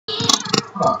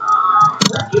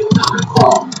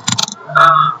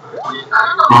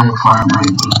I'm fine,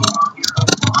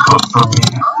 cook for me.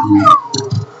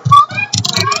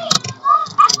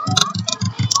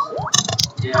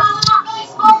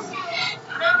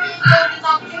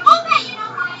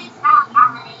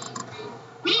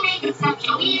 We make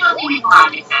exceptions. We don't make a lot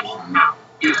of exceptions. No.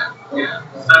 Yeah.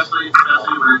 Especially when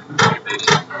your biggest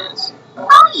fans.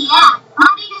 Oh yeah, my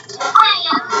biggest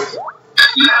fans.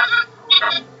 Yeah.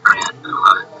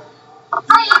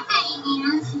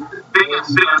 Biggest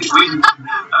fans.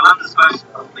 I love this question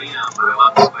from Liam, but I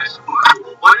love this question.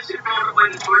 What is your favorite way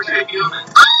to torture humans?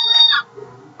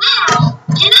 Well,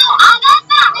 that's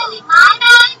not really my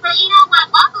bag, but you know what?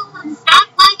 Buckle and stack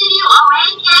like to do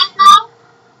already, guys, though.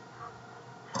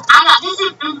 This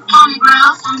is kind of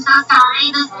gross. I'm so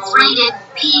sorry. This is rated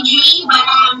PG, but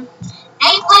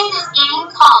they play this game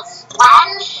called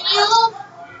Splatter Shield,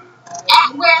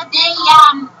 where they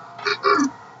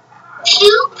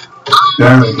shoot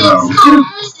on these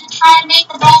cars and try to make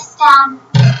the best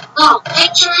little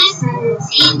pictures and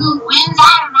see who wins. I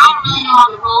don't really know all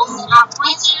the rules and how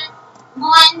points are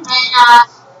won, but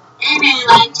they really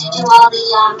like to do all the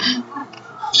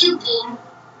shooting.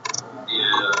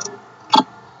 Yeah.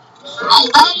 Hey,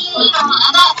 buddy, I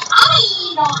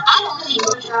don't really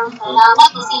torture them, but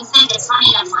Michael seems to think it's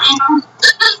funny to find them.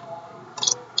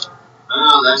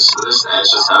 Well, that's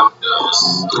just how it goes.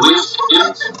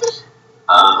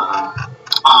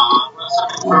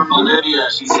 From Olivia,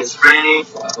 she says, Franny,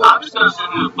 I'm just going to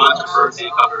send you a bunch of birthday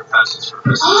cover presents for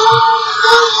Christmas.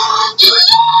 I'm just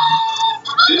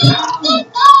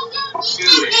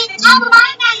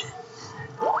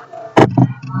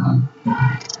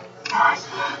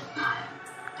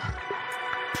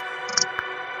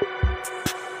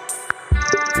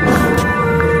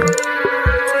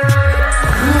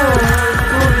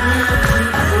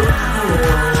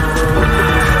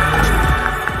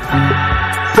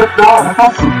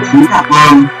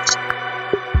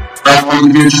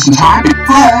in time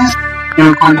because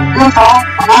you're going to feel off.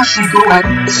 I'm actually going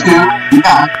to,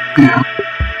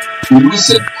 we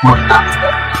said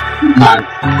not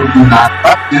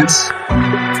productions.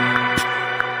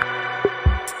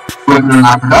 Whether or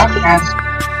not productions,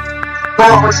 but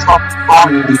what's called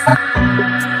Barney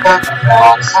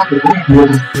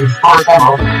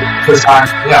because I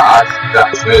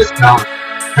this now.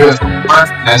 Here's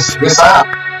this up.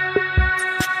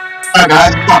 Alright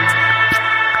guys,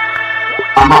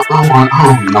 I'm not going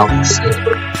home, no shit.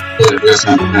 There's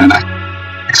nothing that I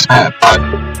expect,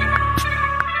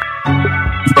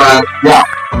 but yeah.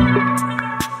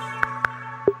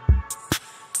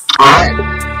 Alright.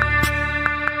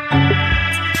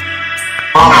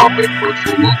 I'll wait for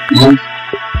you.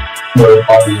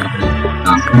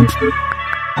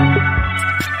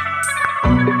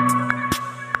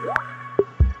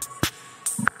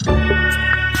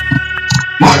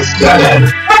 Let's get it.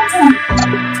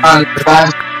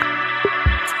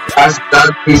 Guys, that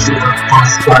piece of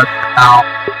start now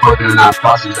working on that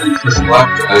process and just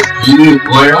left because you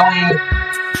literally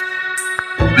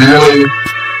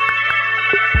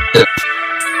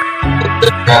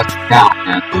get down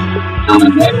and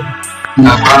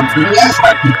that's what I'm doing. Yes,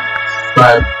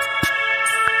 but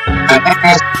I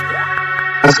think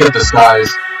let's get this, guys.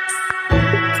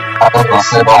 I'm not going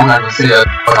to say it,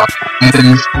 but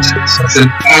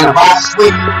and last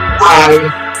week,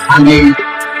 I mean,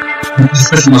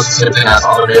 this mission was the same thing as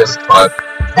all of this, but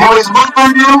anyways, what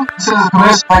I'm going to do, this is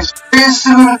this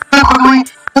quickly,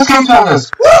 let's get into this.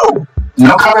 Woo!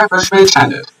 No comment officially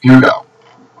intended. Here we go.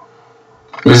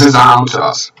 This is on to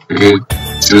us. We can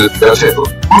do the table.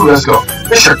 Ooh, let's go.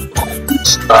 Be sure.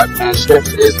 Start and steps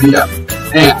is the up.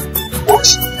 And, of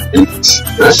course,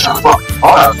 this channel.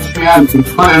 All right, we have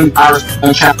put in our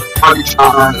channel, party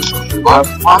channel, and social blog.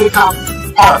 Party channel,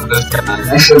 part of this channel.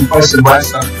 Make sure to press the right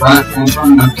side button and turn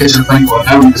the notification thing for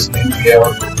every this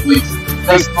video release.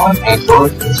 Thanks for watching and enjoy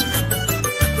this.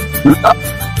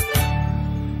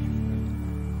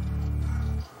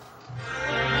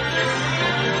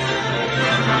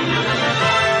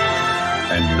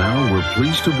 And now we're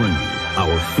pleased to bring you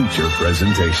our feature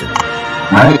presentation.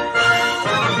 Right?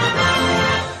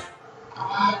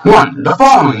 1. The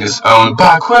following is owned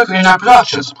by CaloricLeader9's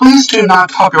Productions. Please do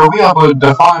not copy or re-upload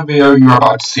the following video you're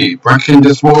about to see. Breaking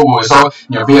this rule will result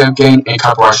in your video getting a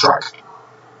copyright strike.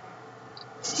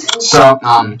 So,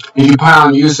 if you plan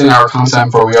on using our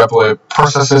content for re-upload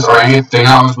processes or anything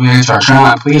else related to our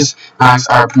channel, please ask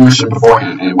our permission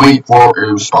beforehand and wait for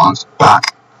a response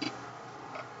back.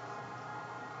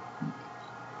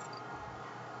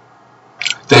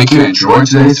 Thank you and enjoy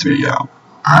today's video.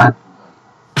 Alright.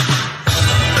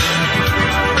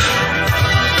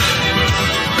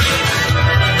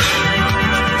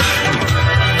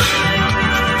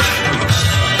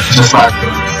 Just like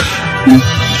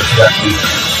Jakey.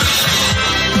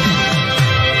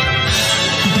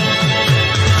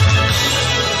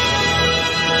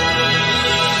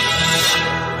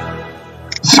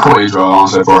 It's a cool intro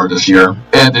also for this year.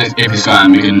 And if he's gonna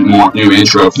make a more new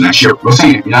intro for next year, we'll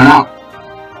see. You don't know.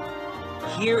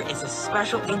 Here is a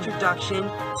special introduction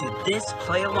to this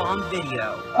play-along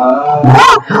video.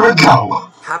 Here we go.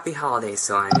 Happy holidays,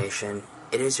 Silent Nation.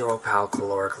 It is your old pal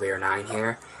CaloricLeader9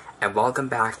 here, and welcome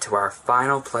back to our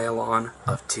final play-along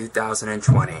of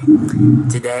 2020.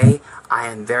 Today, I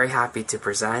am very happy to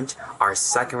present our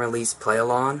second release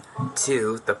play-along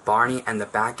to the Barney and the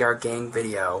Backyard Gang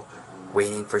video,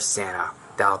 Waiting for Santa.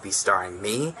 That'll be starring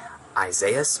me,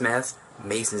 Isaiah Smith,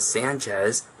 Mason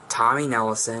Sanchez, Tommy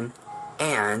Nelson,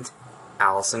 and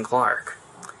Allison Clark.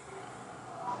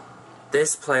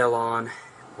 This play-along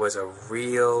was a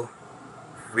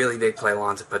really big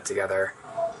play-along to put together,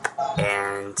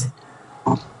 and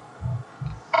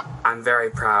I'm very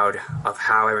proud of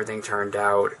how everything turned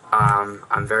out.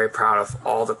 I'm very proud of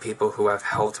all the people who have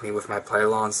helped me with my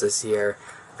play-alongs this year.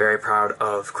 Very proud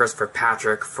of Christopher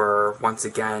Patrick for once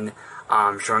again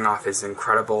showing off his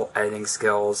incredible editing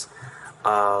skills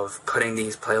of putting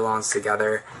these play-alongs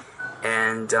together,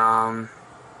 and I'm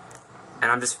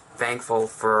just thankful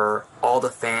for all the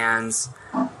fans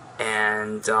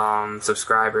and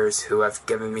subscribers who have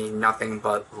given me nothing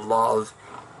but love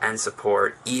and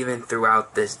support even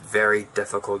throughout this very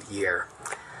difficult year.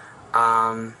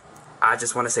 I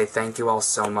just want to say thank you all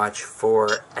so much for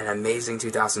an amazing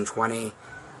 2020.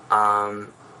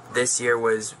 This year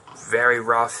was very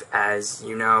rough, as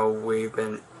you know.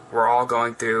 We're all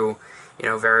going through,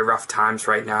 very rough times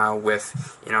right now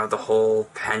with, the whole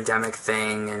pandemic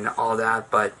thing and all that,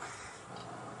 but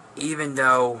even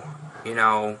though,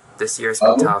 this year's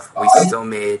been tough, we still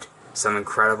made some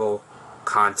incredible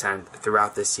content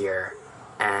throughout this year,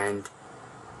 and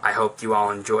I hope you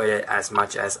all enjoyed it as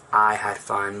much as I had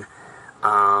fun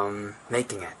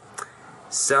making it.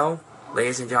 So,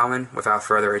 ladies and gentlemen, without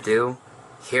further ado,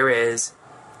 here is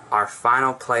our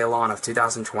final play-along of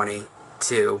 2020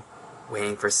 to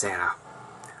Waiting for Santa.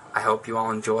 I hope you all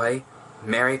enjoy.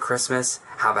 Merry Christmas,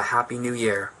 have a Happy New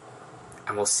Year,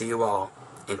 and we'll see you all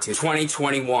into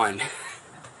 2021.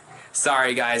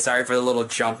 Sorry guys, sorry for the little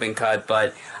jumping cut,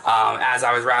 but as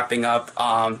I was wrapping up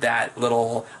that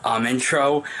little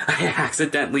intro, I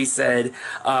accidentally said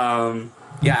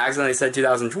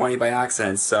 2020 by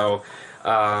accident, so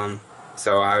I'm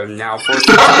now forced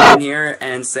to come in here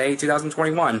and say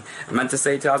 2021. I meant to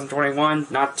say 2021,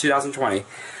 not 2020.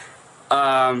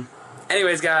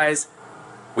 Anyways guys,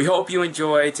 we hope you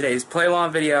enjoyed today's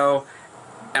play-along video,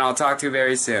 and I'll talk to you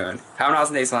very soon. Have an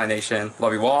awesome day, Silent Nation.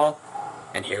 Love you all,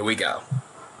 and here we go.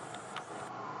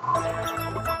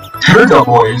 Here we go,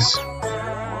 boys.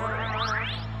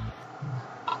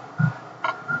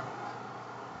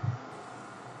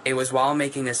 It was while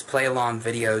making this play-along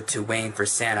video to Waiting for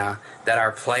Santa that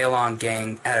our play-along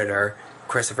gang editor,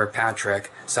 Christopher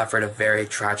Patrick, suffered a very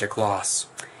tragic loss.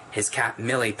 His cat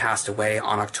Millie passed away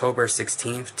on October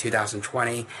 16th,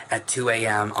 2020 at 2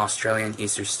 a.m. Australian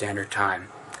Eastern Standard Time.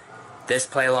 This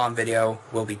play-along video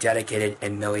will be dedicated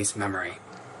in Millie's memory.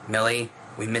 Millie,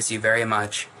 we miss you very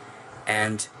much,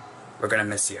 and we're gonna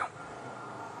miss you.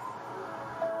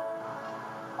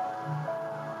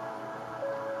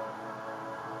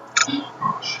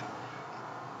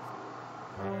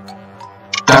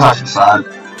 That's actually sad.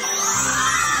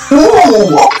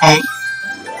 Ooh, okay.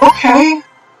 Okay.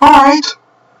 Alright.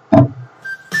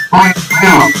 Alright,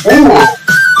 hang on. Ooh.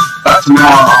 That's more,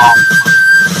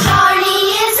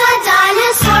 Barney is a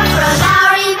dinosaur from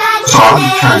our imagination. So I'm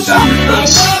gonna turn it down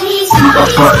because, oh my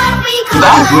gosh, but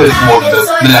that was really cool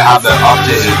that they have the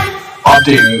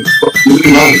updating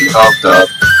name of the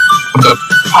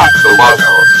logo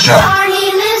of the show. Barney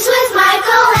lives with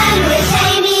Michael and with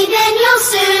Amy, then you'll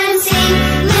soon see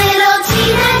little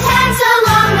Tina tags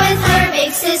along with her big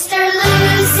sister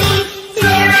Lucy.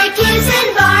 Derek is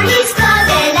in Barney's club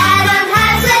and Adam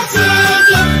has a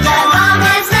ticket, but Mom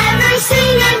has never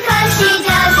seen him 'cause she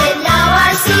doesn't know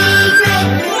our secret.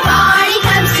 Barney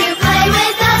comes to play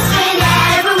with us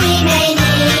whenever we may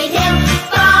need him.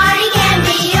 Barney can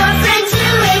be your friend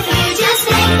too if you just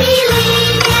make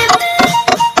believe him.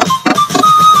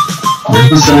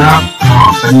 Listen up.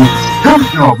 Here we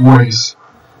go, boys.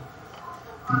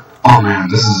 Oh man,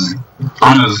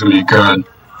 I know this is gonna be good.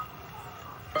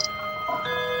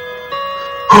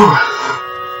 Whew.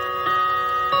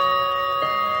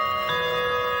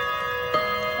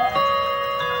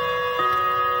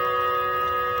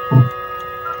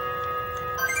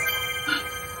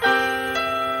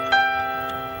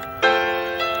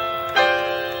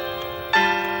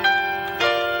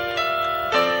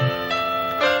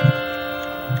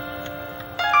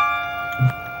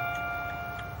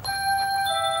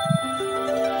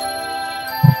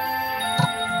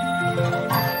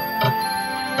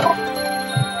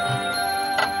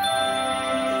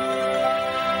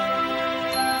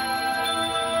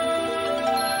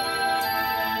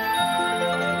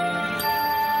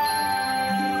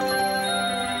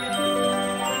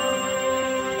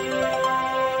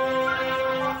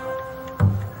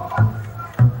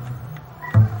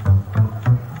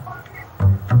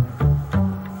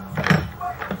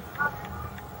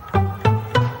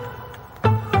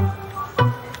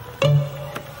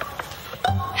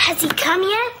 Has he come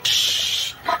yet?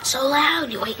 Shh, not so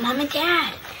loud. You wake Mom and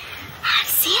Dad. Has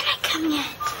Santa come yet?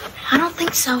 I don't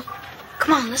think so.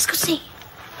 Come on, let's go see.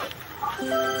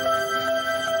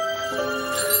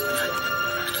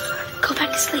 Go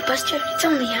back to sleep, Buster. It's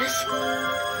only us.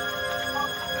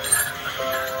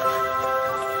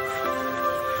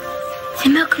 The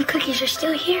milk and cookies are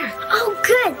still here. Oh,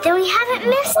 good. Then we haven't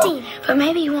missed him. But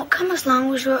maybe he won't come as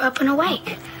long as we're up and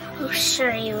awake. Oh,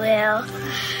 sure he will.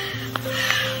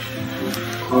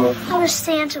 I wish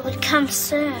Santa would come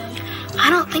soon. I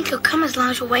don't think he'll come as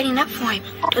long as we're waiting up for him.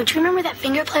 Don't you remember that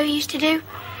finger play we used to do?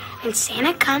 When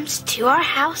Santa comes to our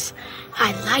house,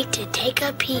 I'd like to take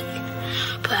a peek.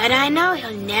 But I know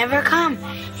he'll never come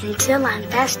until I'm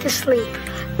fast asleep.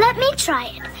 Let me try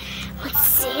it. When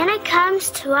Santa comes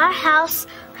to our house,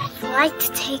 I'd like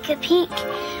to take a peek.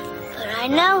 But I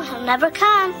know he'll never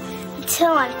come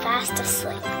until I'm fast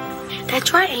asleep.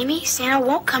 That's right, Amy. Santa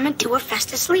won't come until we're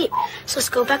fast asleep. So let's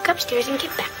go back upstairs and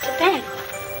get back to bed.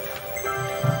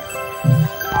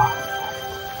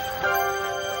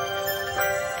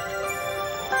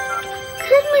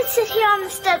 Couldn't we sit here on the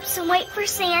steps and wait for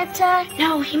Santa?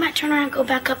 No, he might turn around and go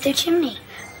back up the chimney.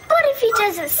 What if he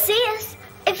doesn't see us?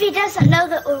 If he doesn't know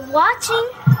that we're watching?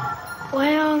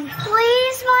 Well...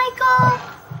 Please, Michael?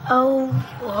 Oh,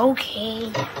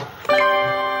 okay.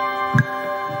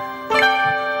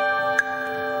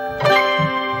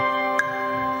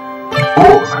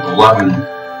 Oh, it's like 11,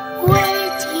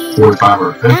 45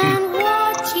 or 50. And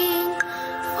watching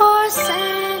for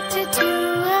Santa to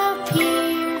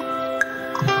appear.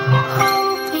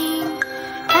 Hoping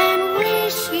and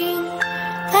wishing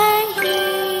that he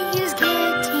is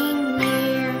getting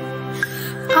near.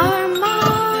 Our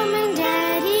Mom and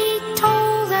Daddy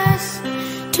told us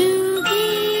to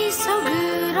be so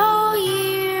good all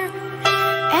year.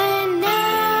 And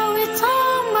now it's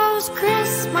almost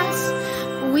Christmas.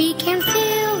 We can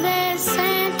feel that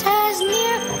Santa's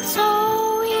near. So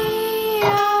we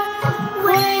are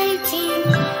waiting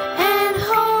and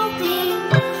hoping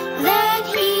that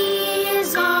he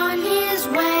is on his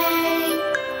way.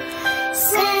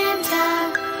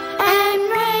 Santa and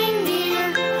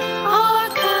reindeer are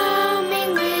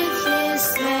coming with his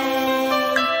sleigh.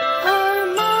 Our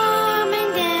Mom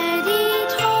and Daddy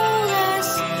told us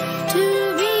to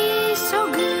be so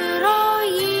good all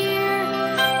year.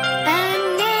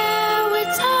 And now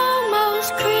it's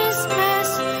almost Christmas.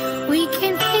 We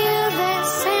can feel that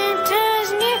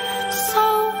Santa's near. So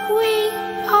we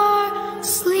are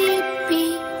sleepy,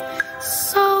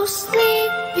 so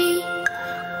sleepy,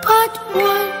 but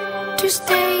want to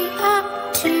stay up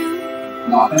too.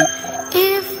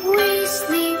 If we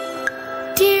sleep,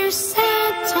 dear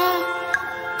Santa,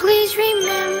 please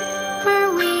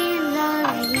remember we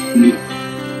love you.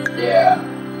 Yeah.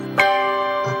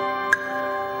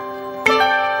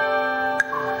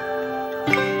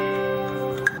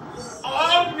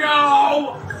 Oh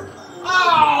no!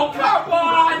 Oh, come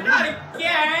on! Not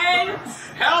again!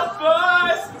 Help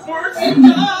us! We're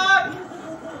stuck!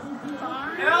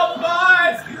 Help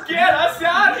us! Get us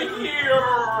out of here!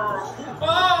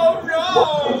 Oh no!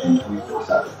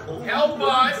 Help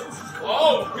us!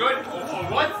 Oh, good. Oh,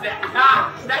 what's that?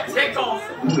 Ah, that tickles!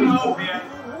 Oh man.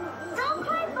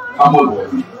 I'm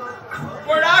with you.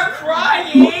 We're not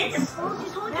crying!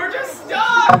 We're just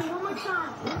stuck!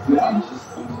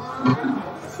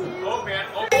 Oh man,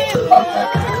 oh!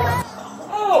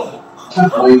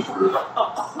 Just wait for it.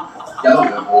 Yellow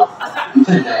nipple.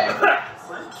 Today.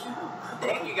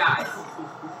 Thank you guys.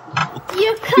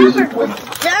 You're covered with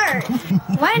dirt.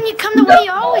 Why didn't you come the way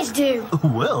you always do?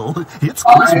 Well, it's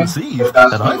Christmas Eve,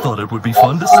 and I thought it would be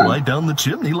fun to slide down the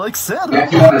chimney like Santa.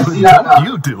 But don't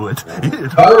you do it.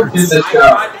 Color did the I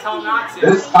tried to tell him not to.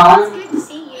 This time,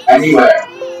 anywhere.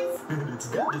 It's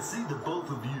good to see the both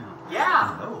of you.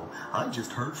 Yeah. You know, I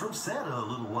just heard from Santa a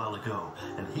little while ago,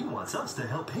 and he wants us to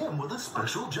help him with a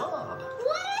special job.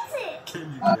 What is it?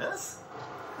 Can you guess?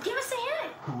 Give us a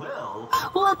hint. Well,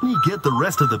 let me get the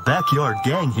rest of the backyard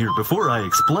gang here before I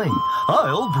explain.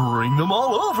 I'll bring them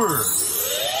all over.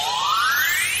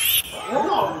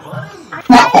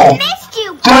 I missed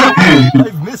you, Barney.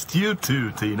 I've missed you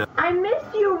too, Tina. I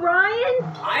missed you, Ryan.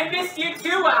 I missed you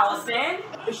too, Allison.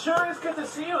 It sure is good to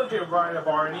see you again,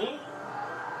 Barney.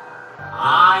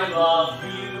 I love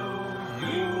you,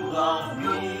 you love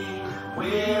me.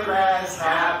 We're as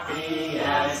happy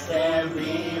as can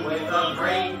be with a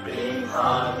great big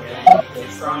hug and a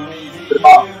kiss from me to you.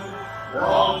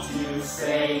 Won't you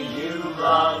say you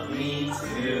love me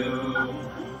too?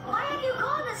 Why have you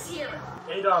called us here?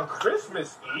 And on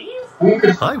Christmas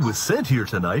Eve? I was sent here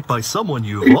tonight by someone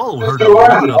you've all heard a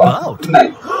lot about.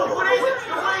 What is it?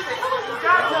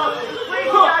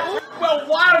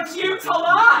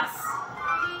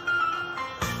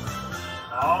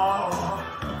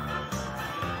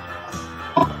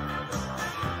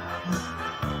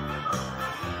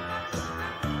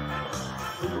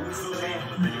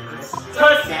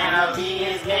 Santa be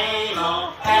his name,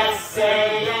 oh.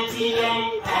 S-A-N-T-A,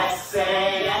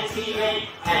 S-A-N-T-A,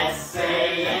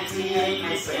 S-A-N-T-A,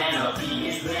 and Santa be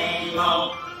his name,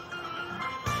 oh.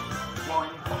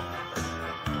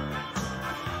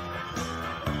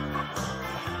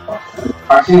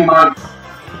 I see my.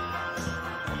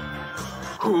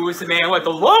 Who's the man with the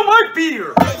long white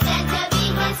beard?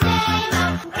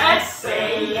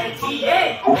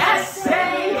 S-A-N-T-A,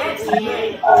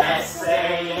 S-A-N-T-A,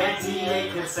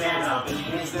 S-A-N-T-A, can Santa be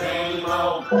his name,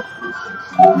 oh.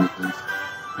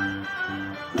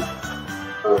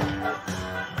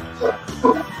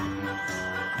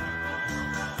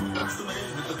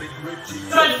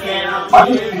 Santa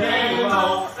be his name,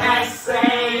 oh.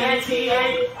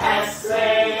 S-A-N-T-A,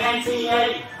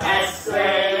 S-A-N-T-A,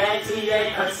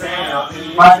 S-A-N-T-A, can Santa be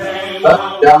his name,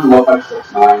 oh. Down low by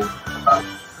 6'9".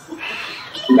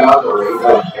 You guys are raised, I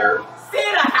don't care.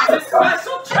 Santa has a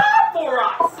special job for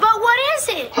us! But what is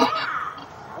it?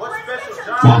 What special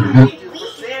job do you do for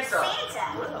Santa?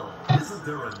 Well, isn't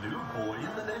there a new boy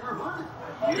in the neighborhood?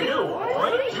 You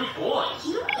boy? You boy?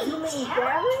 You mean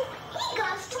Barney? He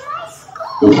goes to my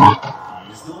school.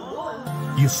 He's the one.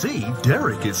 You see,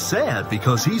 Derek is sad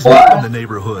because he's new in the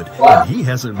neighborhood, and he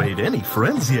hasn't made any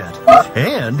friends yet.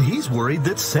 And he's worried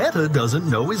that Santa doesn't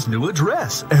know his new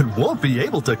address and won't be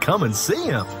able to come and see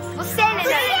him. Well, Santa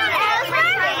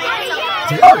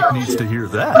Derek needs to hear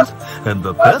that. And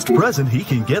the best present he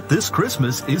can get this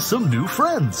Christmas is some new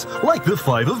friends, like the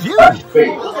 5 of you. Wait,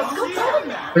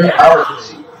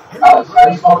 Alex, how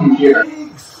do you spell computer?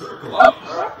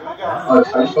 Alex,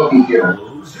 how do you spell computer?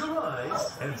 Close your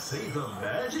eyes and say the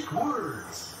magic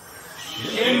words.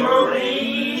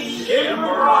 Shimmery,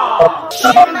 shimmerah.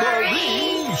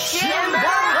 Shimmery,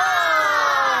 shimmerah!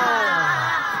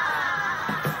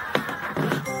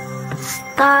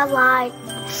 Starlight,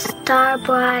 star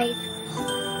bright,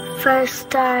 first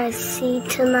star I see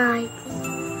tonight.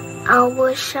 I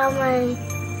wish I might,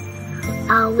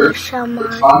 how the wish, I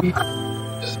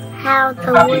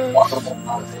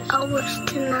wish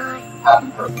tonight.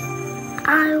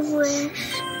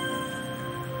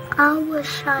 I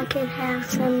wish I could have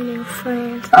some new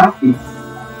friends.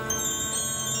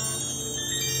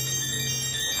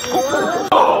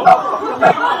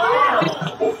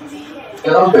 A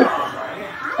little bit.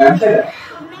 Can I say that?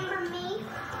 Remember me?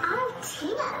 I'm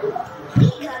Tina. We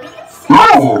go to the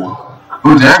Oh!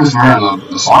 Who's Derek was wearing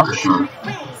the soccer shirt?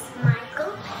 friends,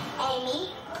 Michael,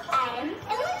 Amy, Adam,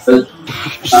 and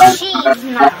But, She's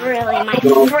not really my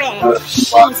friend.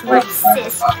 She's my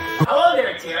sister. Hello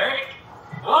there, Derek.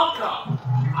 Welcome.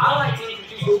 I'd like to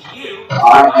introduce to you I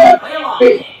our am. play-along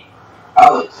Wait, game.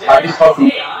 Alex, how do you spell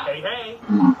computer? Isaiah, Hey, hey.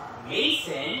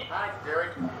 Mason, Hi,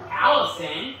 Derek.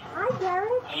 Allison, Hi,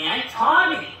 Derek. and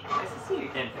Tommy. Nice to see you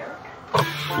again, Derek.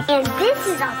 And this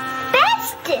is our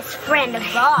bestest friend of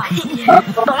all.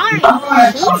 Barney,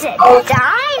 he's a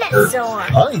dinosaur.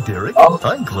 Hi, Derek.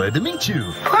 I'm glad to meet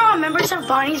you. We're all members of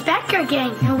Barney's backyard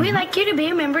gang, and we'd like you to be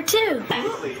a member too.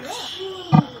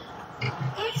 Gee,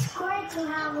 it's great to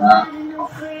have a lot of new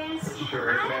friends. I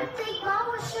didn't think Mom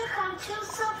would sure come true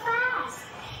so fast.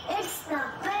 It's the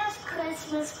best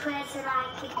Christmas present I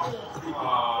could get.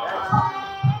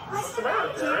 What's the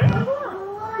matter, Derek?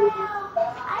 Well,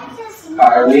 I just moved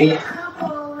a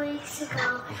couple of weeks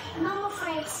ago, and I'm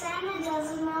afraid Santa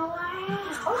doesn't know where I am.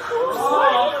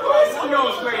 Oh, of course he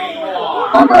knows where you are.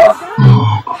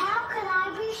 How could I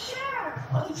be sure?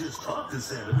 I just talked to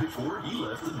Santa before he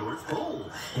left the North Pole,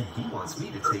 and he wants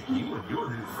me to take you and your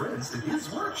new friends to his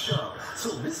workshop, so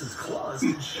Mrs. Claus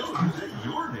can show you that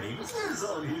your name is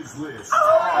on his list.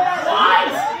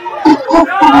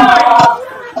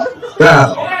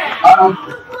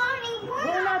 Barney,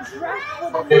 we're not dressed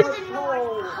for the North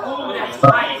Pole. Oh, that's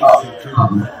right.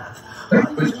 I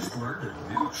just learned a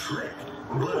new trick,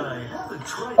 but I haven't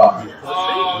tried it yet.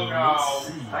 Oh, no. Let's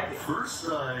see. First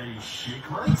I shake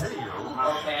my tail,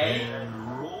 Okay. and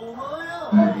roll my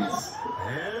eyes,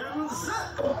 and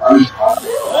zap.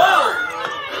 Whoa!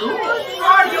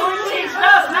 Are you teach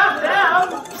us not down?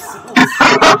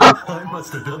 I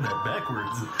must have done that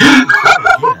backwards.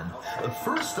 Again.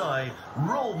 First I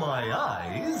roll my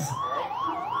eyes,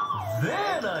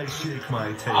 then I shake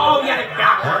my tail. Oh, yeah,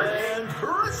 backwards. And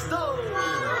presto!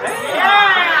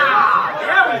 Yeah!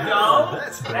 There we go.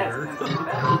 That's better.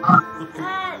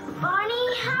 Barney,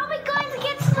 how are we going to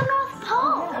get to the North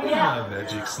Pole? My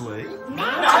magic sleigh.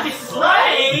 Magic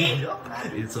sleigh? Yup,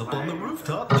 it's up on the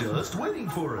rooftop just waiting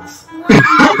for us.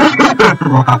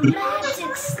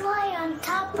 Magic sleigh on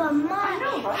top of my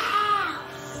house.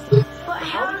 But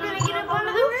how are we going to get up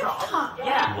onto the rooftop?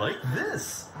 Yeah. Like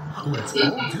this. let's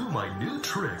all do my new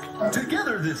trick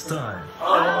together this time.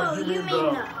 Oh, you mean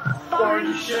the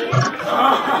Barney shake?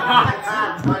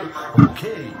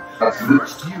 Okay,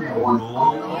 first you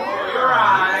roll your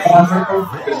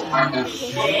eyes, then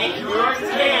shake your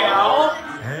tail,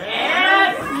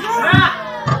 and snap!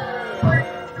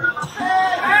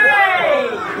 Hey!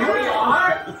 Here we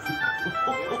are!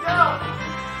 Go!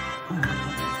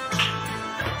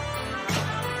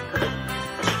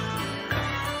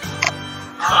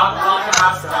 Up on the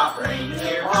house-top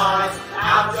reindeer horns,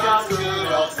 out jumps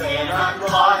Rudolph, Santa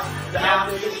Claus, down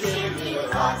to the chimney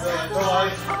with lots of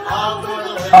toys, all for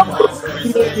the little ones'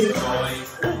 Christmas toys.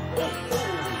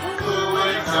 Who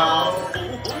would know?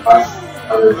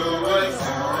 Who would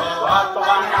know? Up on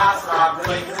the house-top,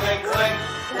 click, click, click,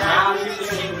 down to the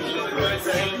chimney with good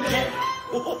Saint Nick.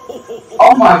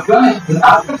 Oh my goodness,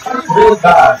 that's really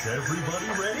fast. everybody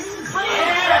ready?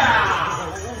 Yeah!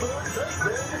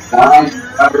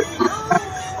 Nice.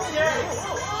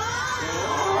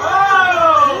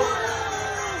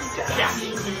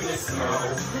 Dashing through the snow,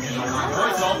 in my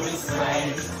voice open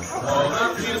sleigh.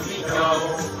 Over fields we go,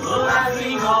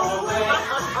 laughing all the way.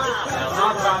 Bells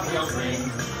on bobtails ring,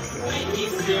 windy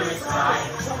spirits cry.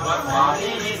 But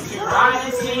walking is to ride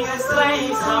and sing a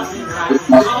sleigh song tonight.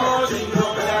 Oh,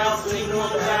 jingle bells,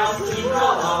 jingle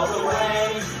all the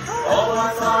way. Oh,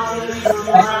 what fun it is to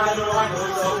ride a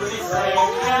one-horse open sleigh.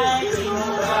 Hey,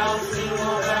 jingle bells,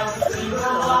 jingle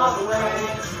all the way.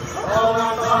 Oh,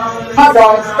 what fun it is Hi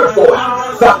guys, your boy.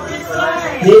 Stop.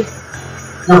 This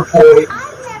your boy.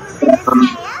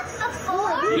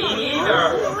 Me neither.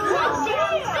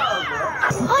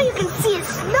 All you can see is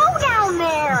snow down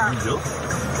there. Yup.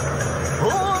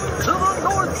 On to the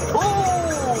North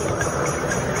Pole!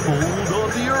 Hold on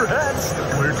to your hats.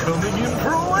 We're coming in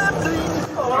for a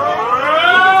landing.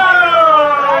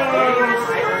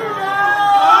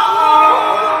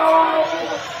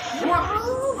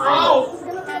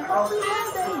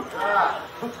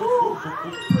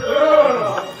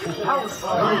 That was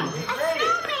fun.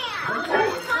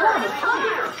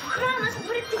 Let's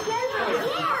put it together.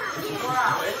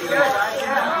 Wow, it's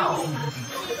good.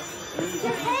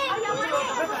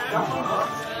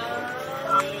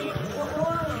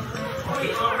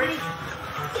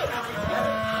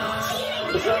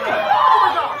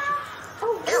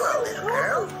 Hello, little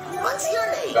girl. What's your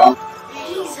name?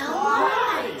 He's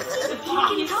alive. He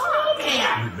can talk.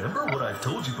 Remember what I've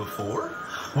told you before?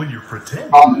 When you're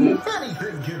pretending,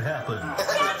 anything can happen.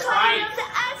 That's right. Up to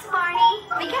us, Barney,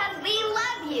 because we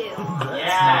love you. That's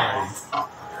Yes. nice.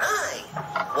 Hi.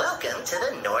 Welcome to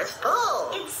the North Pole.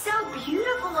 It's so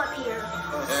beautiful up here.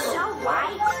 So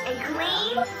white and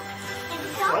clean.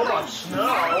 And so much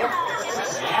snow.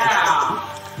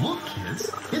 Yeah. Look,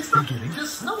 kids, it's beginning to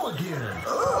snow again.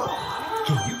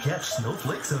 Can you catch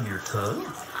snowflakes on your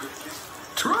tongue?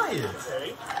 Try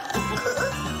it.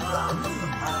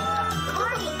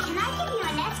 Barney, can I give you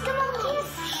an Eskimo kiss?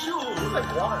 Sure. Like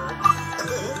water.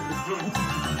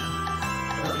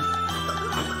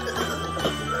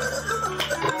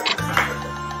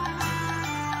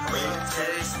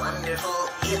 Winter's wonderful.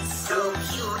 It's so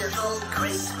beautiful.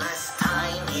 Christmas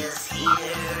time is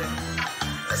here.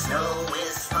 The snow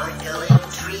is sparkling.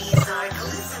 Trees are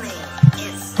glistening.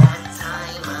 It's that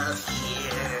time of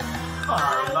year.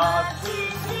 I love to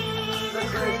see the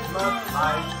Christmas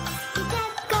lights.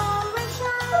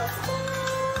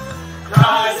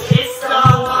 Cause it's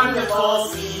the wonderful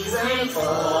season full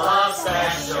of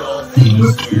special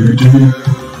things to do.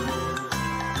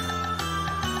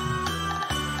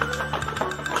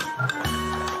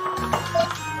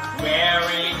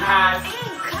 Wearing hats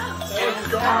and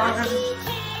scarves.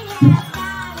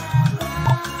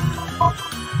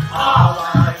 All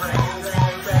our friends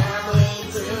and family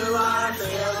too are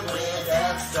filled with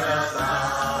extra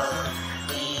love.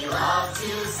 We love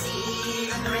to see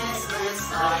the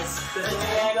Christmas lights, the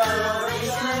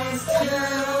decorations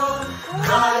too.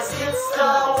 Cause it's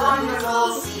the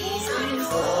wonderful season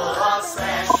full of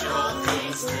special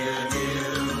things to do.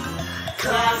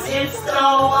 Cause it's the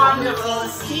wonderful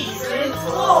season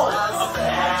full of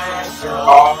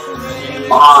special things.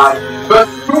 My, but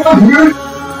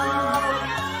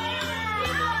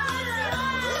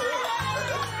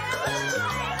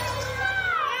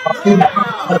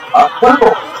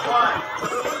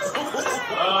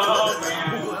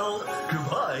Well,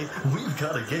 goodbye. We've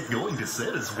got to get going to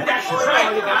set as well. That's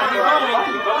right, you gotta get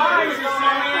going. Bye,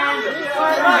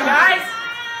 Snowman. Come on, guys.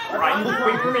 Right,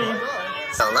 wait for me.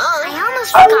 So long. I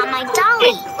almost forgot my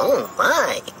dolly. Oh,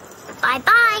 my.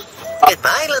 Bye-bye.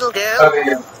 Goodbye, little girl.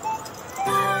 okay.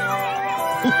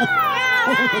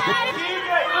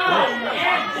 Oh,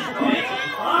 man.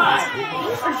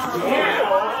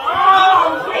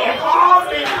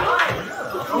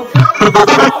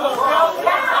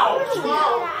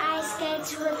 Ice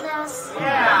skates with us.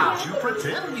 Yeah. You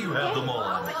pretend you have them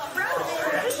on.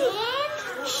 Pretend?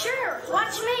 Sure,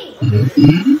 watch me.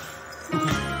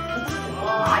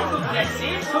 I think that's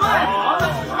it. Come on,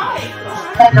 let's try it.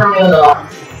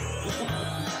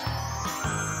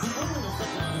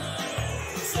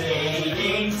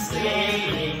 Skating,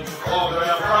 skating, over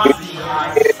across the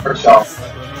ice.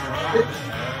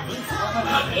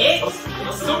 It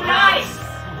feels so nice.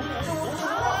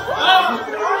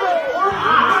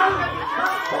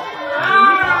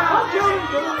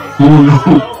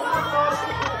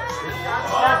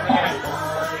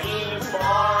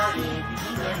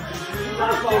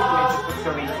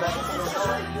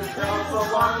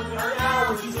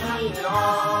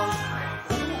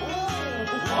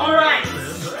 Alright,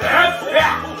 step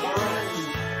back.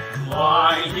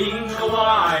 Gliding,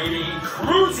 gliding,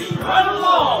 cruising right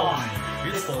along.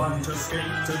 It's fun to skate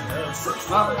and have such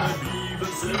fun and even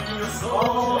sing a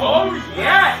song. Oh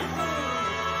yeah!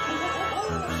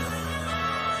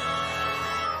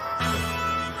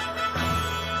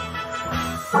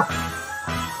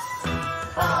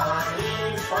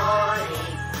 Barney, Barney,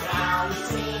 now you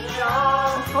see it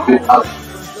all.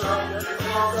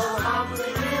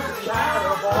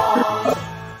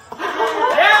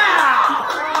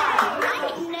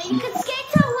 You can skate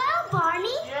so well,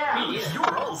 Barney.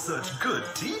 You're all such good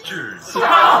teachers.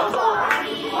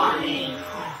 Barney.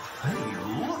 Hey,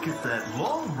 look at that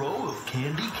long row of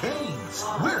candy canes.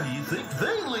 Where do you think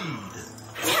they lead?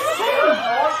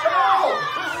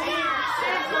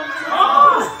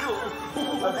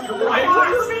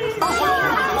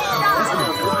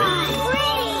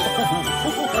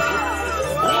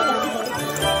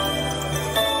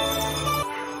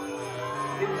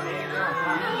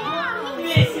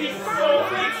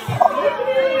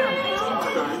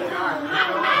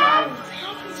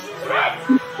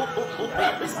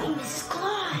 This is so Miss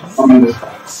Claus.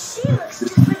 She looks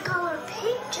just like all her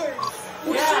pictures.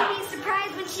 She'll be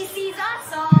surprised when she sees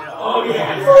us all. Oh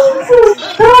yeah. Oh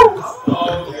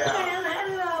yeah. Well,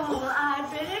 hello. I've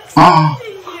been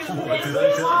expecting you. What did I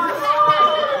tell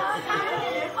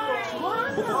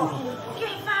Give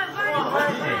me 5 Barney.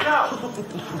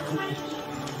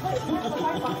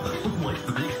 Like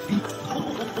the big feet.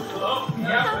 Oh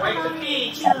yeah, right the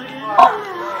beach.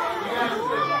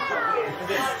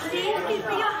 Please give me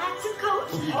your hats and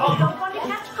coats. You don't want to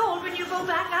catch cold when you go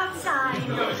back outside.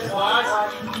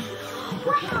 Wow.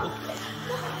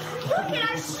 Look at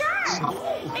our shirt.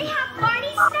 They have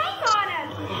Barney's name on them.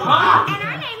 And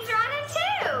our names are on it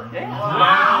too.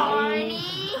 Wow.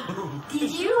 Barney,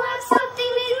 did you have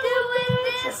something to do with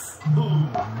this? Who,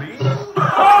 me?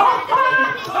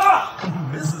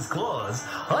 Mrs. Claus,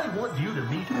 I want you to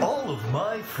meet all of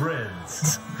my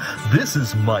friends. This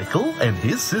is Michael and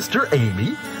his sister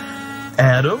Amy,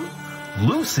 Adam,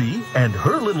 Lucy and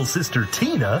her little sister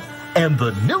Tina, and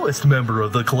the newest member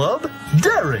of the club,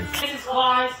 Derek. Mrs.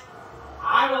 Claus,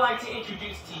 I would like to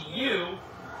introduce to you,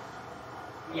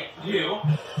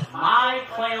 my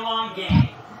play-along gang.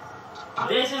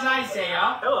 This is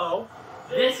Isaiah. Hello.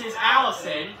 This is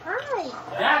Allison. Hi.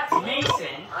 That's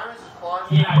Mason. I'm Mrs. Claus.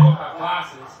 He and I both have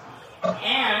glasses.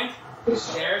 And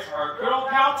there's our good old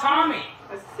pal Tommy.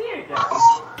 Let's see you again.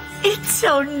 It's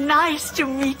so nice to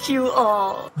meet you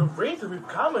all. The reason we've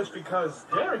come is because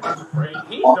Derek is afraid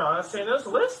he's not on Santa's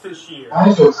list this year.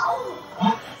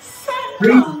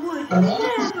 Santa would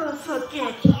never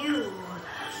forget you.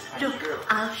 Look,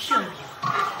 I'll show you.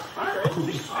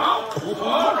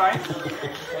 All right.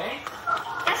 Okay.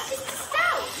 That's just a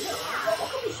stout.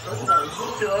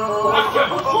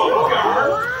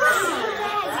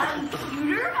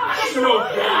 Computer? That's no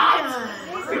bad.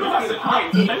 We lost it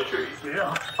 9 centuries.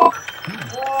 Yeah.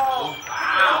 Whoa.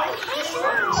 Wow.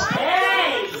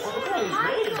 Hey!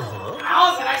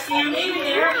 Allison, I see your name in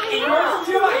there. And yours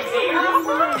too, Isaiah.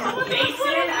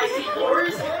 Mason, I see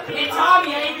yours. And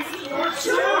Tommy, I even see yours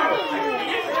too.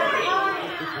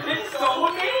 It's so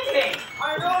amazing. I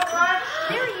know, right?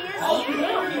 There he is.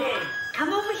 Okay.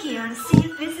 Come over here and see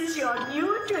if this is your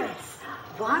new address.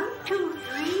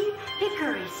 123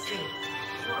 Hickory Street.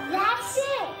 That's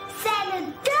it. Santa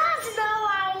does know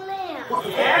I live.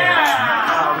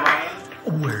 Yeah.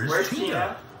 Where's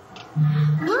Tina?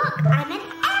 Look, I'm an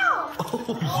elf.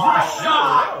 Oh, yes, you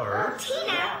are.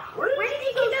 Tina, where did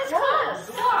you get those clothes?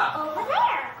 Over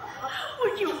there.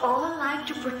 Would you all like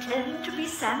to pretend to be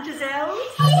Santa's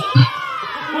elves?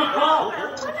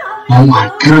 Oh my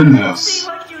goodness. See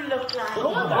what you look like.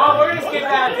 Well, we're gonna skip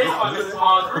out of this one, Mrs.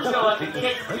 Claus. We're just gonna let the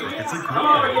kids do it. Come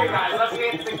over here, guys. Let's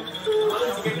get the kids.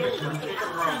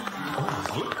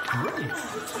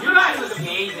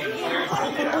 amazing. Seriously.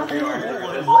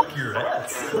 I like your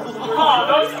hats. Oh,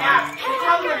 those hats. They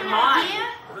tell your mind.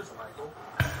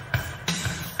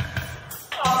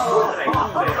 Oh,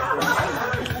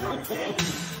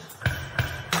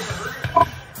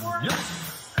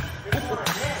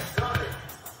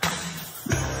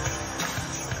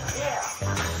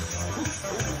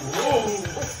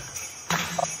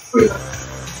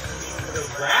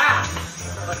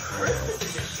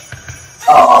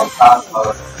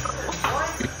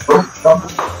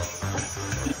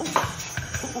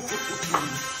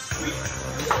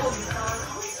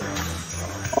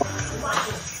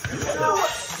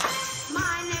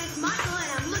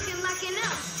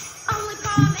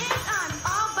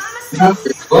 Yep.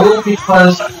 It's only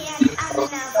because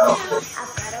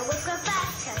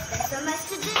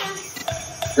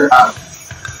you're out.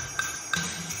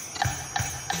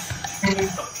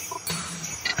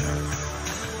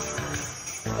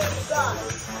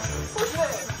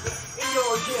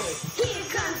 Here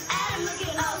comes Adam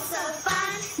looking oh so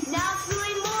fine. Now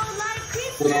feeling more like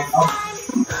Christmas time.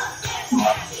 Look, there's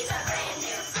Jack, he's a brand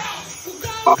new friend. He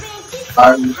can't even teach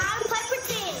me how to play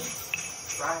pretend.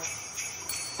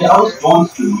 Yeah, I was going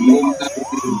to meetings.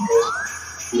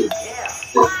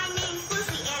 My name's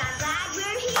Lucy and I'm glad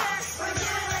we're here. We're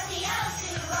doing what the elves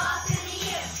do all through the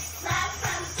year. Last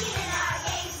comes teen and our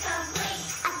game's complete.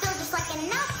 I feel just like an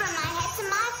elf from my head to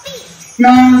my feet.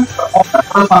 Man, the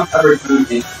first time ever doing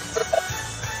it.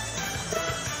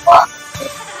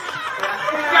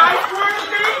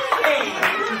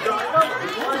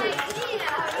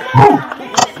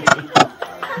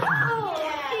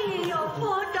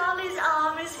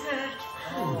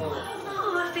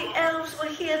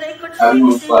 I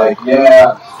was like,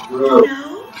 yeah, true.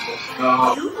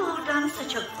 No. You've all done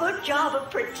such a good job of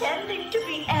pretending to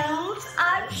be elves.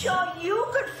 I'm sure you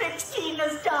could fix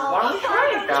Tina's doll. Why don't you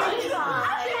try it, guys?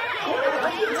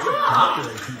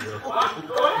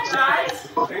 Go ahead, guys.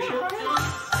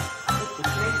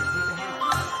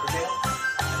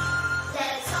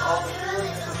 Let's all do a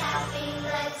little tapping.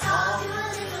 Let's all do a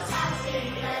little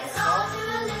tapping. Let's all do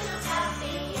a little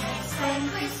tapping and spread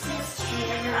Christmas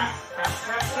cheer.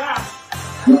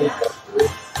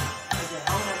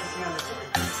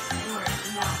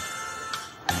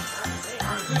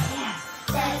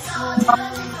 Let's all do a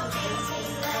little painting.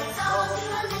 Let's all do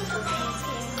a little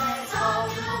painting. Let's all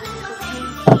do a little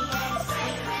painting and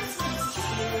spread Christmas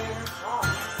cheer.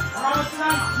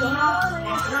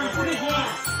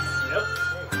 Yep.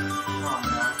 Oh,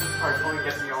 man. This part's only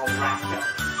getting me all wrapped up.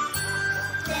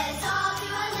 Let's all do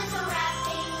a little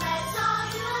rapping. Let's all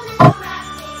do a little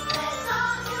rapping. Let's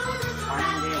all do a little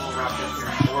Finding me will wrap this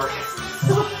here in 4 days.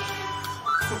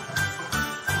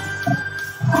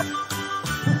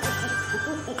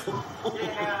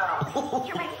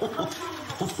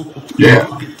 Yeah.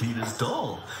 Look at Tina's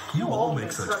doll. You all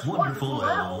make such wonderful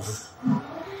elves.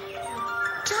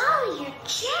 Dolly, you're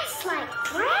just like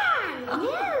brand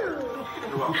new.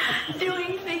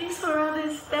 Doing things for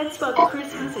others, that's what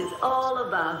Christmas is all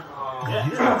about.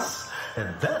 Yes.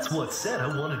 And that's what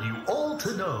Santa wanted you all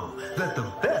to know, that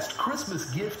the best Christmas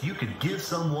gift you can give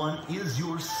someone is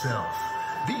yourself.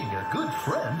 Being a good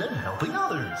friend and helping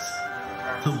others.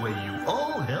 The way you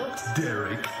all helped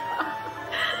Derek.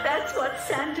 That's what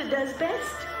Santa does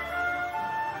best.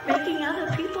 Making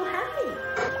other people happy.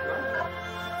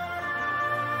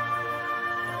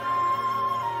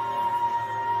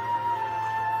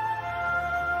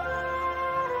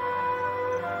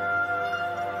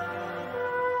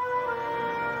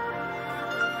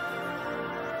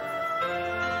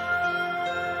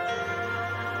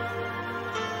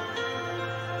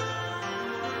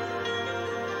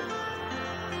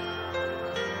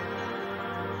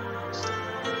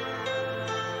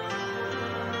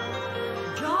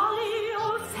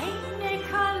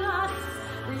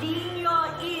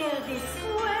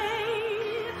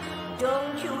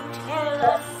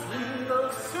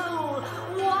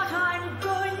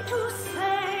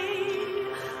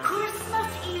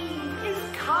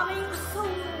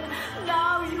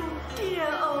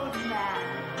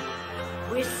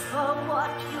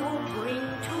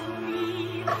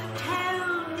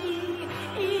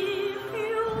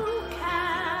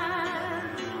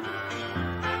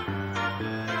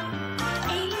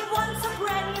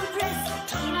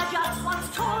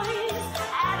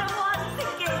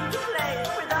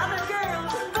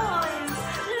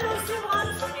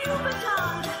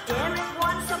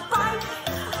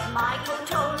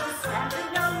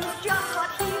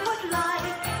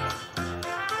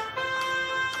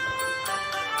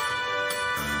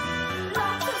 Let's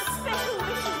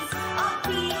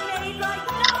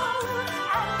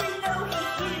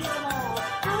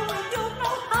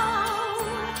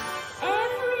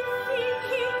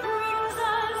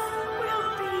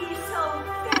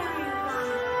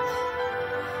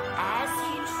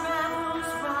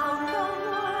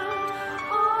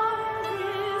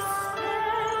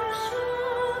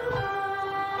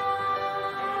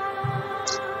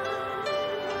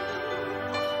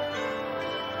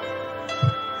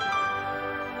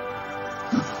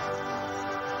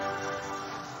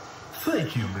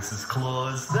Thank you, Mrs.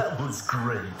 Claus. That was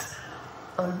great.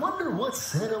 I wonder what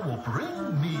Santa will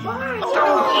bring me. I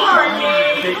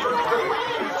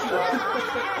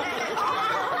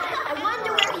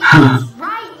wonder where he is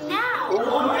right now.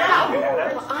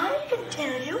 I can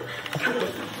tell you.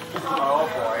 Oh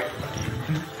boy.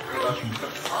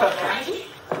 Ready?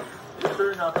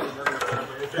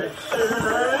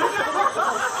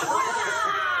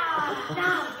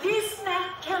 Now, this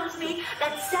map tells me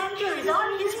that Santa is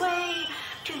on his way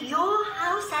to your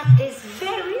house at this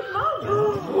very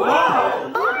moment. Wow!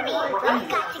 Barney, we've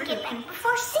got to get back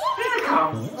before Santa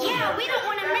comes. Yeah, we don't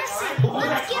want to miss it.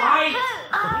 Let's get our food.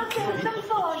 I'll get them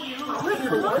for you.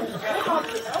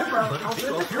 Everybody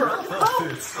take off your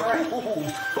outfits. Hurry,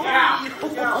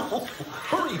 put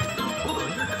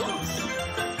on your coats.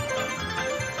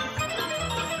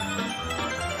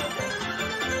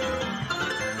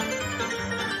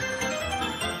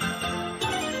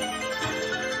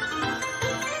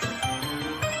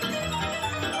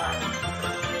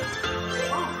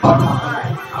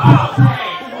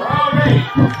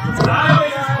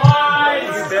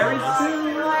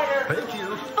 Thank you.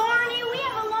 Barney, we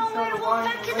have a long way to walk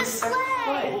back to the sleigh.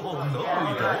 Oh, no,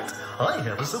 we don't. I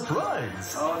have a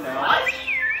surprise. Oh no.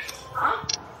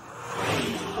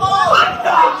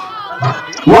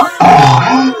 What the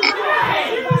heck?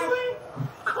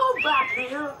 Come back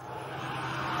here.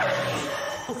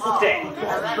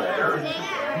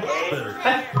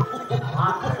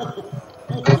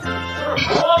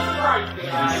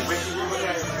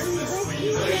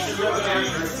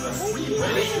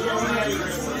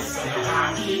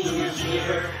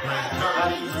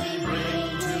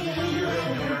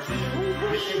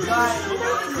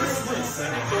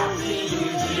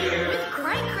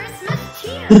 Great Christmas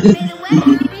cheer. May the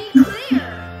weather be clear.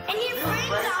 And your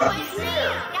friends always near.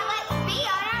 Now let's be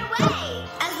on our way.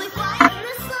 As we fly in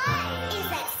the sleigh. Is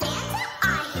that Santa I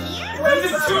hear?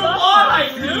 It's too hot I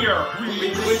hear. We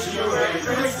wish you a Merry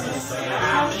Christmas and a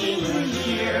Happy New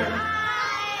Year.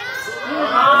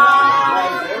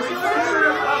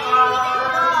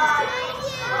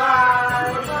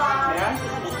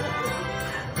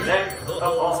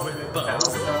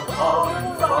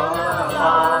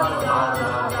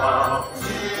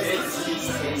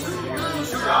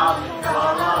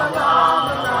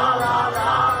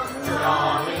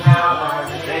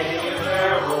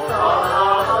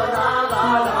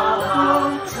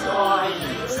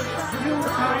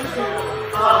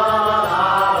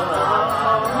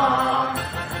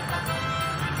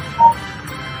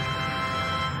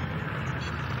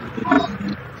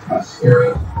 That's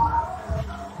scary.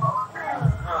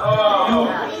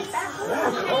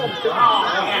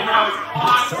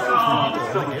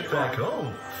 Get back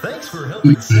home. Thanks for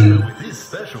helping Santa with his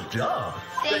special job.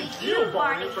 Thank you,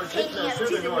 Barney, for taking us to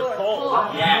the North Pole.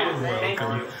 Yeah, You're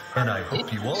welcome. And I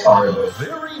hope you all Sorry. have a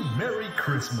very Merry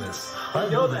Christmas. I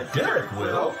know that Derek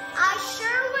will. I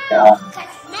sure will.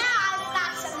 Because now I've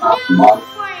got some new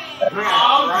friends.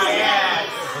 Oh, yes.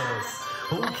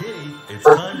 Okay, it's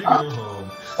time to go home.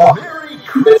 Merry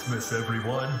Christmas,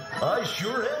 everyone. I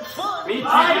sure had fun. Me too,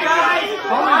 guys.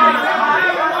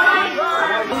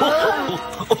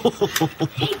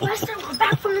 Hey, Buster, we're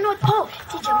back from the North Pole.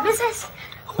 Did you miss us?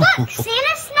 Look,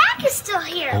 Santa's snack is still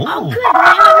here. Oh, good. We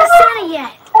haven't missed Santa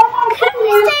yet. Couldn't we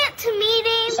stay up to meet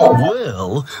him?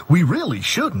 Well, we really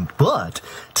shouldn't, but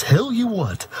tell you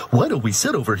what, why don't we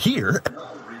sit over here?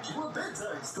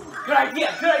 Good idea,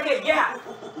 yeah.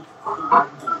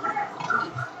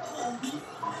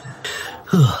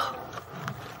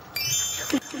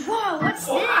 Whoa, what's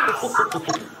this?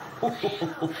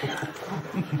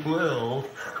 Well,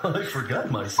 I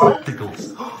forgot my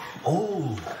spectacles.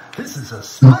 Oh, this is a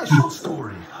special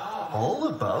story all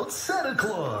about Santa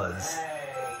Claus.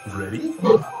 Ready?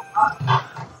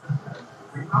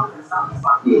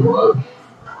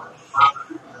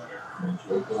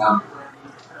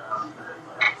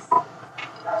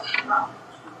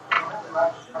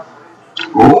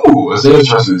 Ooh, it's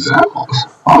interesting examples.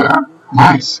 Okay,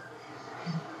 nice.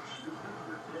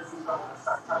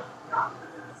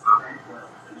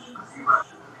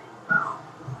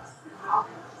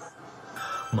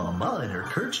 Mama in her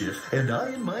kerchief and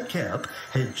I in my cap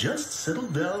had just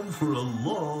settled down for a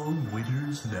long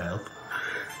winter's nap.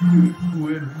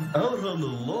 When out on the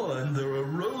lawn there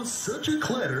arose such a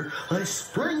clatter, I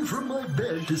sprang from my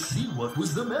bed to see what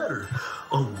was the matter.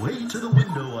 Away to the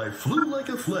window I flew like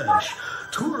a flash,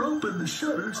 tore open the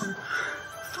shutters and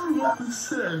threw up the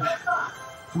sash.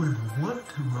 When what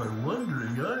to my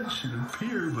wondering I should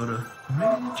appear but a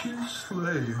miniature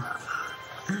slave,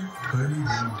 a tiny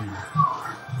reindeer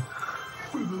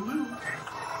with a little...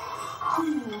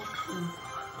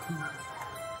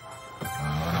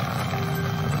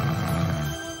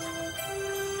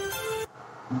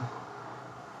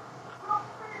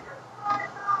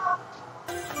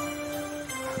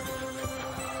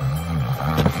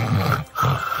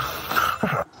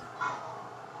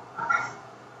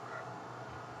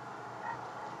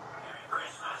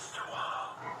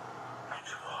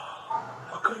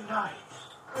 Good night.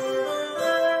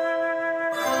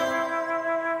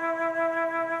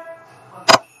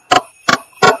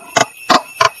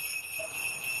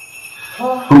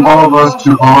 From all of us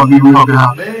to all of you, we hope you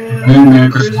have a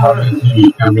Merry Christmas,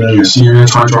 Happy and New Year. See you in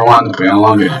 2021 to play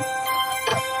along game.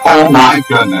 Oh my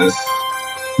goodness.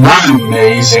 What an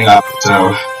amazing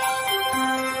episode.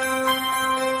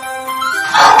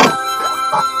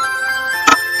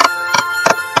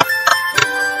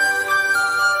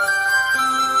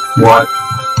 What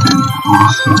an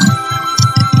awesome.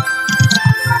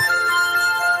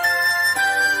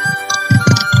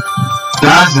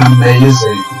 That's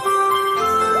amazing.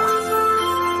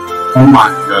 Oh my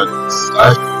goodness,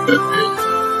 that's good.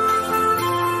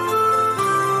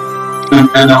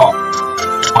 And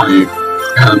funny,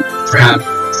 and for him,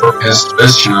 for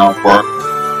this channel, for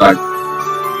like,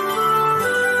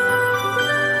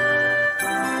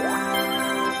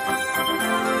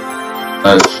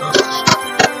 that's just,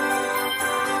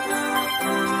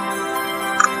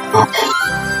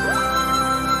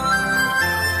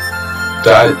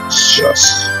 that's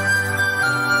just.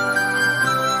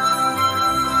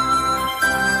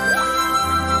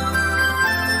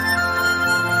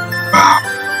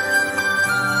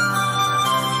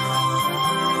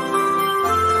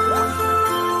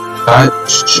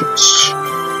 That's just.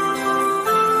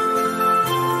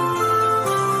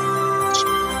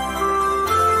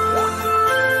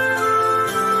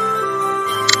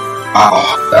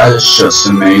 Wow, that is just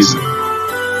amazing.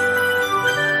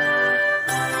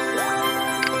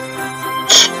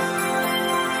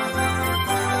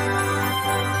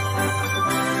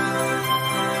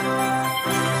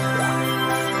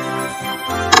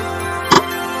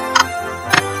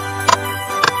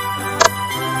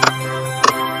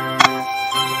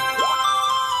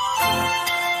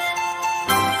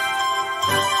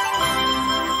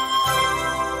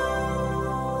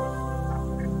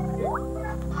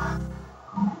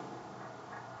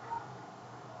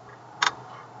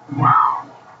 Wow.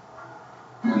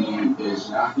 My name is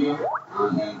Matthew. My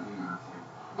name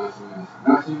is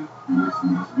Matthew.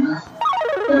 Matthew.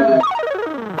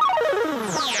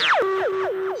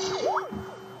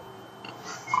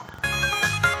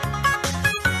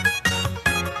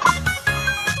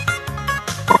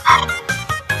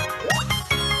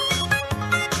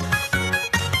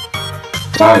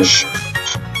 Gosh.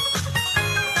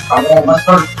 I want my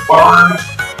first bar.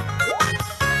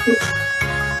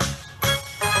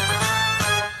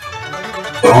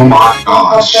 Oh my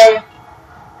gosh. Okay.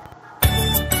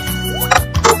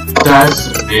 That's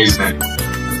amazing.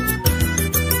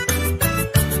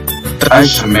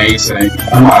 That's amazing.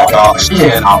 Oh my gosh. He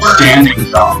did an outstanding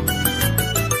job.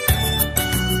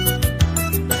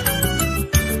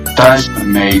 That's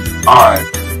amazing. Alright.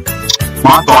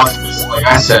 My thoughts is, like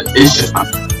I said, it's just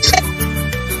amazing.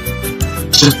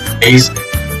 It's just amazing.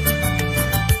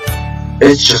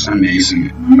 It's just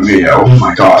amazing video. Oh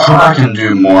my god. I can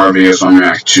do more videos on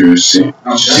React to see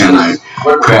like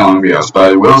play along videos,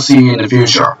 but we'll see in the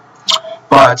future.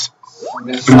 But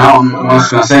for now, what I was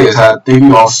gonna say is that thank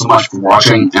you all so much for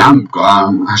watching, and I'm glad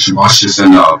I actually watched this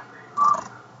in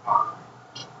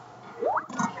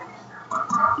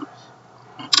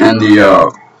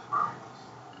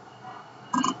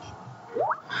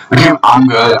I'm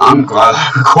good. I'm glad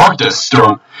I recorded this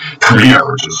during premiere,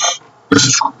 which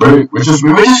is great, which is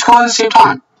cool at the same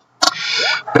time.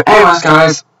 But anyways,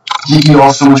 guys, thank you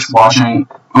all so much for watching.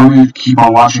 I'm going to keep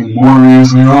on watching more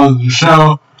videos later on in the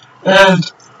show,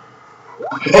 and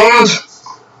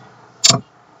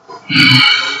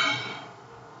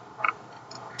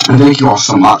thank you all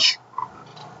so much.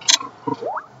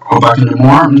 Hope I can do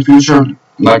more in the future,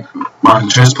 like my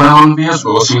just play along videos,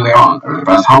 but we'll see later on. It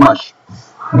depends how much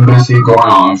I'm going to see going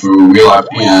on for real life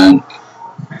and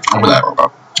whatever.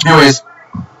 But anyways,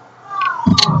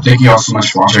 thank you all so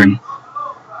much for watching.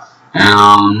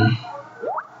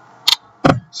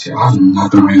 See, I have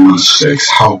nothing really much to say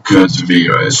how good the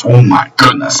video is. Oh my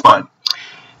goodness. But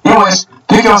anyways,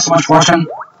 thank you all so much for watching.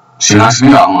 See you next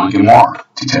video. I want to get more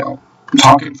detailed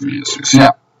talking for you this week. So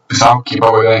yeah, peace out, keep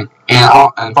up with me,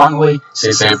 and finally,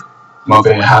 stay safe,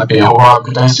 motivated, happy, and hope you have a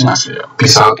good day. See you next video.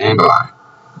 Peace out and bye.